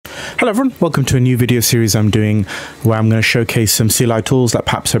Hello everyone, welcome to a new video series I'm doing where I'm going to showcase some CLI tools that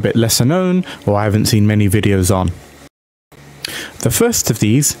perhaps are a bit lesser known or I haven't seen many videos on. The first of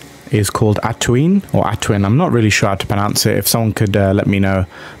these is called Atuin or Atuin. I'm not really sure how to pronounce it. If someone could let me know,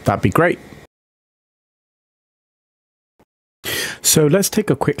 that'd be great. So let's take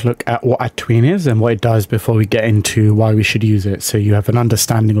a quick look at what Atuin is and what it does before we get into why we should use it, so you have an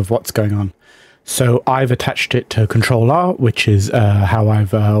understanding of what's going on. So I've attached it to Control R, which is how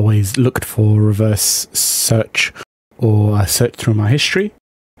I've always looked for reverse search or search through my history.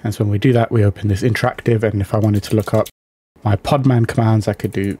 And so when we do that, we open this interactive, and if I wanted to look up my podman commands, I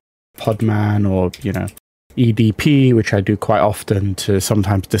could do podman or, you know, EDP, which I do quite often to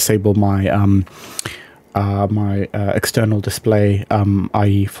sometimes disable my external display,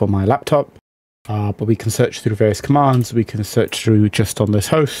 i.e. for my laptop. But we can search through various commands. We can search through just on this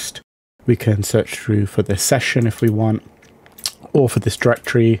host. We can search through for this session if we want, or for this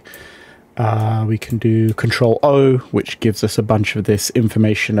directory. We can do Control O, which gives us a bunch of this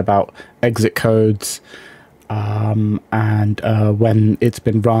information about exit codes, and when it's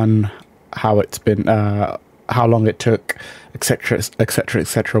been run, how it's been, how long it took, etc, etc,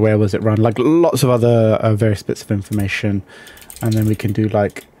 etc, where was it run, like lots of other various bits of information. And then we can do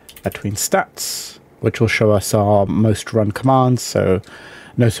like atuin stats, which will show us our most run commands. So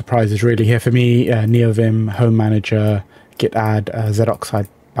no surprises really here for me. Neovim, Home Manager, Git add, zoxide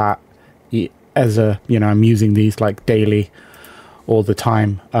bat, as a, you know, I'm using these like daily, all the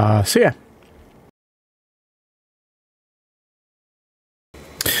time. So yeah.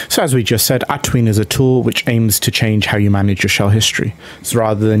 So as we just said, Atuin is a tool which aims to change how you manage your shell history. So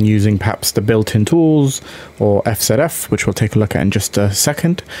rather than using perhaps the built-in tools or FZF, which we'll take a look at in just a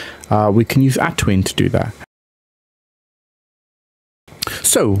second, we can use Atuin to do that.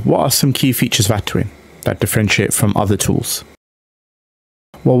 So what are some key features of Atuin that differentiate from other tools?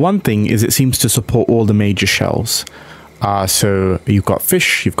 Well, one thing is it seems to support all the major shells. So you've got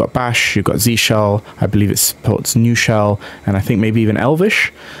Fish, you've got Bash, you've got Z shell, I believe it supports New Shell, and I think maybe even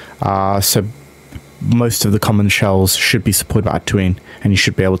Elvish. So most of the common shells should be supported by Atuin, and you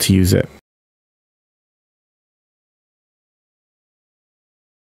should be able to use it.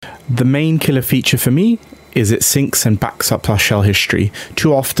 The main killer feature for me is it syncs and backs up our shell history.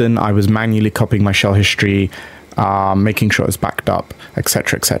 Too often I was manually copying my shell history, making sure it was backed up,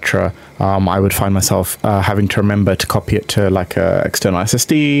 etc, etc. I would find myself having to remember to copy it to like a external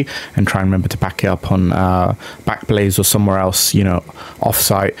SSD and try and remember to back it up on Backblaze or somewhere else, you know,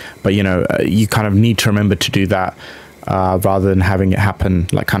 offsite. But you know, you kind of need to remember to do that rather than having it happen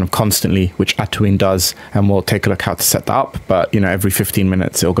like kind of constantly, which Atuin does, and we'll take a look how to set that up. But you know, every 15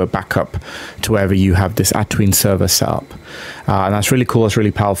 minutes it'll go back up to wherever you have this Atuin server set up, and that's really cool. It's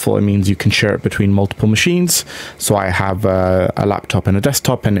really powerful. It means you can share it between multiple machines. So I have a laptop and a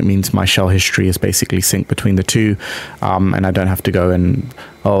desktop, and it means my shell history is basically synced between the two, and I don't have to go and,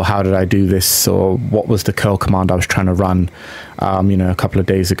 oh, how did I do this, or what was the curl command I was trying to run, you know, a couple of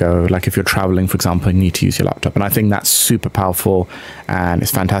days ago. Like if you're traveling, for example, you need to use your laptop, and I think that's super powerful and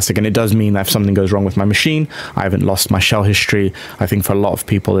it's fantastic. And it does mean that if something goes wrong with my machine, I haven't lost my shell history. I think for a lot of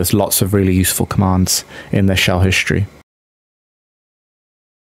people, there's lots of really useful commands in their shell history.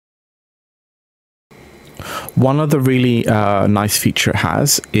 One other really nice feature it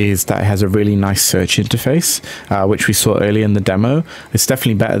has is that it has a really nice search interface, which we saw earlier in the demo. It's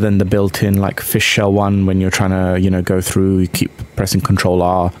definitely better than the built-in like Fish shell one when you're trying to, you know, go through, you keep pressing Control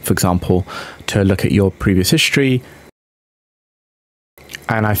R, for example, to look at your previous history.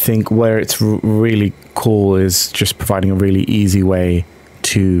 And I think where it's really cool is just providing a really easy way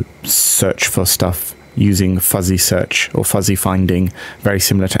to search for stuff using fuzzy search or fuzzy finding, very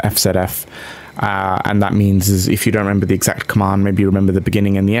similar to FZF. And that means is if you don't remember the exact command, maybe you remember the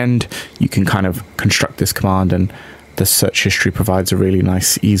beginning and the end, you can kind of construct this command, and the search history provides a really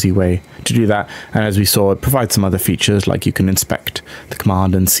nice, easy way to do that. And as we saw, it provides some other features, like you can inspect the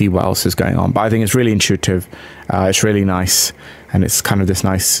command and see what else is going on. But I think it's really intuitive, it's really nice, and it's kind of this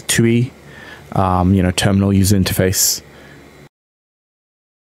nice TUI, you know, terminal user interface.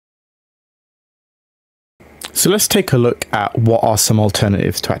 So let's take a look at what are some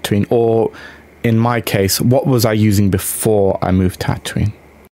alternatives to Atuin, or in my case, what was I using before I moved to Atuin?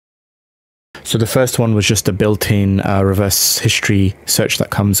 So the first one was just a built-in reverse history search that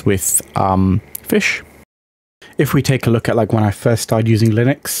comes with Fish. If we take a look at like when I first started using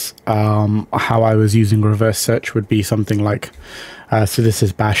Linux, how I was using reverse search would be something like, so this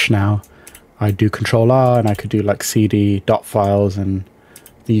is Bash now. I do Control R and I could do like cd dot files, and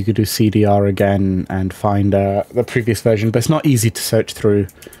you could do cdr again and find the previous version, but it's not easy to search through.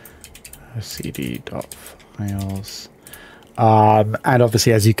 cd.files. And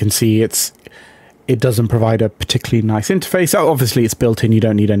obviously, as you can see, it doesn't provide a particularly nice interface. Oh, obviously, it's built in. You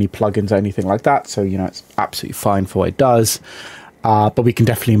don't need any plugins or anything like that. So, you know, it's absolutely fine for what it does. But we can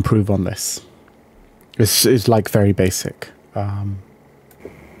definitely improve on this. This is like very basic.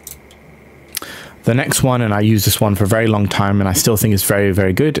 The next one, and I use this one for a very long time, and I still think it's very,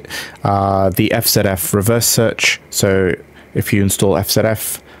 very good. The FZF reverse search. So if you install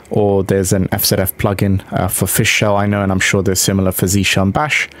FZF, or there's an FZF plugin for Fish Shell, I know, and I'm sure there's similar for Z Shell and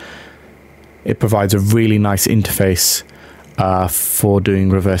Bash. It provides a really nice interface for doing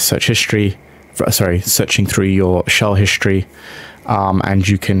reverse search history. Searching through your shell history, and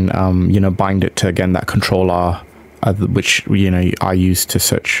you can, you know, bind it to, again, that control R, which, you know, I use to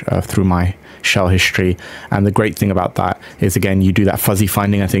search through my shell history. And the great thing about that is, again, you do that fuzzy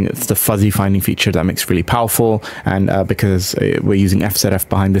finding. I think it's the fuzzy finding feature that makes it really powerful. And because we're using FZF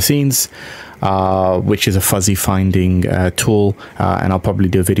behind the scenes, which is a fuzzy finding tool, and I'll probably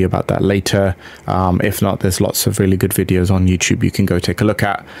do a video about that later. If not, there's lots of really good videos on YouTube you can go take a look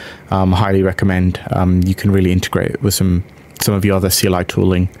at. Highly recommend. You can really integrate it with some of your other CLI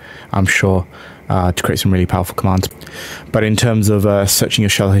tooling, I'm sure, to create some really powerful commands. But in terms of searching your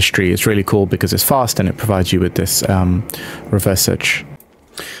shell history, it's really cool because it's fast and it provides you with this reverse search.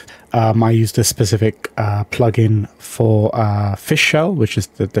 I used a specific plugin for Fish Shell, which is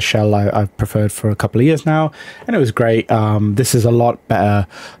the shell I've preferred for a couple of years now, and it was great. This is a lot better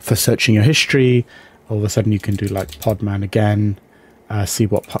for searching your history. All of a sudden you can do like Podman again, see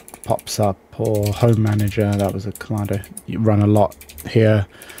what pops up, or Home Manager. That was a command I run a lot here,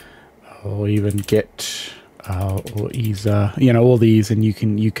 or even Git or Easer, you know, all these, and you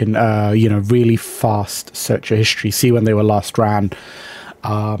can you know, really fast search your history, see when they were last ran.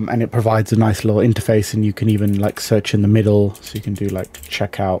 And it provides a nice little interface, and you can even like search in the middle, so you can do like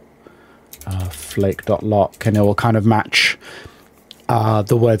checkout flake.lock, and it will kind of match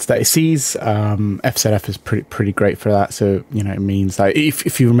the words that it sees. FZF is pretty great for that. So, you know, it means that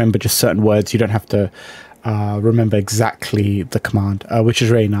if you remember just certain words, you don't have to remember exactly the command, which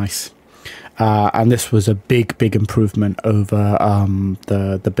is really nice. And this was a big improvement over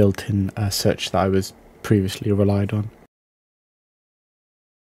the built-in search that I was previously relied on.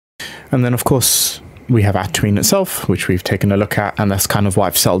 And then, of course, we have Atuin itself, which we've taken a look at, and that's kind of what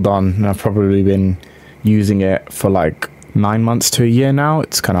I've settled on. And I've probably been using it for like 9 months to a year now.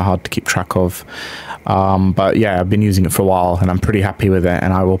 It's kind of hard to keep track of. But yeah, I've been using it for a while, and I'm pretty happy with it,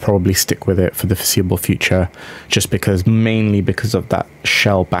 and I will probably stick with it for the foreseeable future, mainly because of that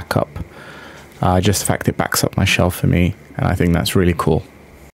shell backup. Just the fact it backs up my shell for me, and I think that's really cool.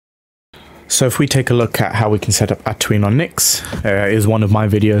 So if we take a look at how we can set up Atuin on Nix, is one of my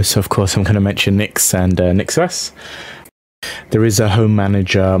videos, so of course I'm going to mention Nix and NixOS. There is a Home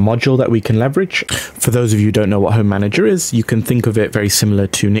Manager module that we can leverage. For those of you who don't know what Home Manager is, you can think of it very similar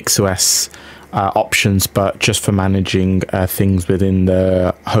to NixOS options, but just for managing things within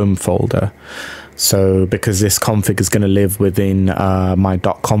the home folder. So because this config is going to live within my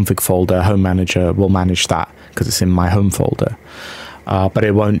 .config folder, Home Manager will manage that because it's in my home folder. But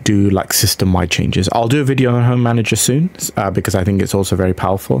it won't do like system-wide changes. I'll do a video on Home Manager soon because I think it's also very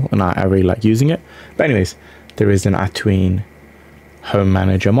powerful and I really like using it. But anyways, there is an Atuin Home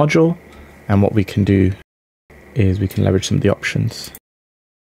Manager module, and what we can do is we can leverage some of the options.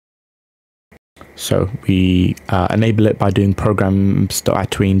 So we enable it by doing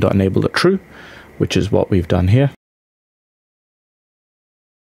programs.atuin.enable.true, which is what we've done here.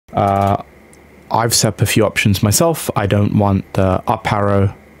 I've set up a few options myself. I don't want the up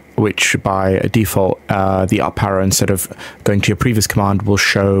arrow, which by default, the up arrow, instead of going to your previous command, will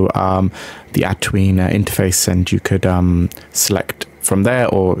show the Atuin interface, and you could select from there,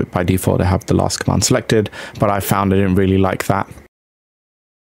 or by default I have the last command selected, but I found I didn't really like that.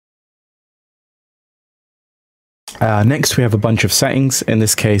 Next, we have a bunch of settings. In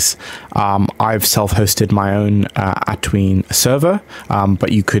this case, I've self-hosted my own Atuin server,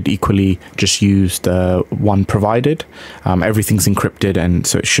 but you could equally just use the one provided. Everything's encrypted, and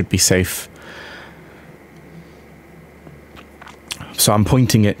so it should be safe. So I'm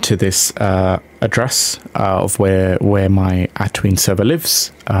pointing it to this address of where my Atuin server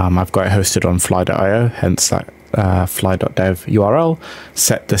lives. I've got it hosted on fly.io, hence that fly.dev URL.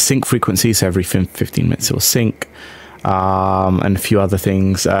 Set the sync frequency, so every 15 minutes it will sync, and a few other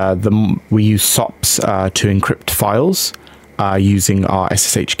things. We use SOPs to encrypt files using our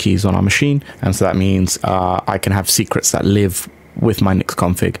SSH keys on our machine, and so that means I can have secrets that live with my Nix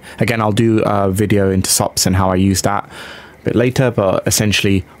config. Again, I'll do a video into SOPs and how I use that a bit later, but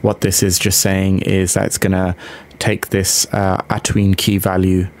essentially what this is just saying is that it's going to take this Atuin key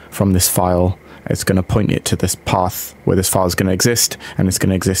value from this file, it's going to point it to this path where this file is going to exist, and it's going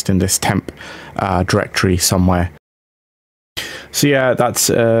to exist in this temp directory somewhere. So yeah, that's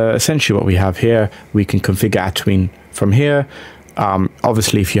essentially what we have here. We can configure Atuin from here.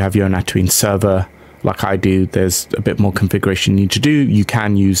 Obviously, if you have your own Atuin server, like I do, there's a bit more configuration you need to do. You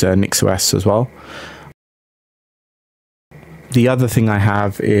can use NixOS as well. The other thing I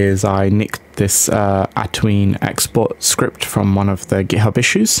have is I nicked this atuin export script from one of the GitHub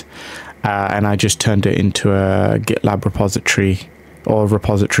issues, and I just turned it into a GitLab repository, or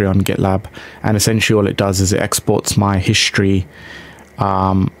repository on GitLab. And essentially all it does is it exports my history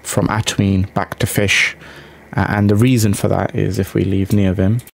from Atuin back to fish. And the reason for that is, if we leave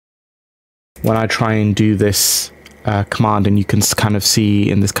NeoVim, when I try and do this command, and you can kind of see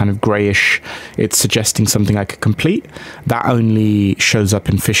in this kind of grayish, it's suggesting something I could complete. That only shows up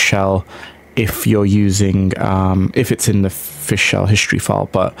in fish shell if you're using, if it's in the fish shell history file.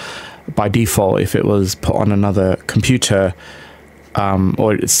 But by default, if it was put on another computer,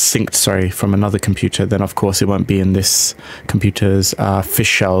 or it's synced, sorry, from another computer, then of course it won't be in this computer's fish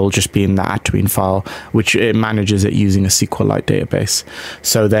shell. It'll just be in the Atuin file, which it manages it using a SQLite database.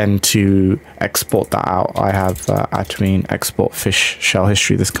 So then to export that out, I have atuin-export-to-fish shell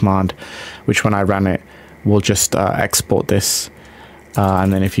history, this command, which when I run it, will just export this.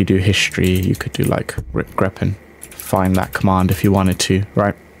 And then if you do history, you could do like rip grep and find that command if you wanted to,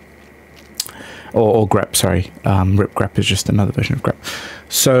 right? Or grep, sorry. Rip grep is just another version of grep.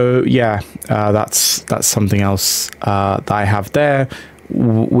 So yeah, that's something else that I have there,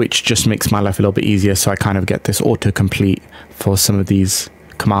 which just makes my life a little bit easier. So I kind of get this autocomplete for some of these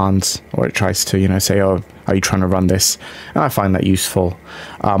commands, or it tries to, you know, say, oh, are you trying to run this? And I find that useful.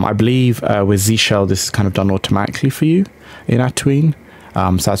 I believe with Z shell, this is kind of done automatically for you in Atuin.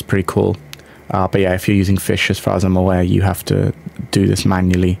 So that's pretty cool. But yeah, if you're using fish, as far as I'm aware, you have to do this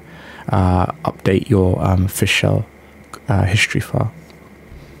manually. Update your fish shell history file.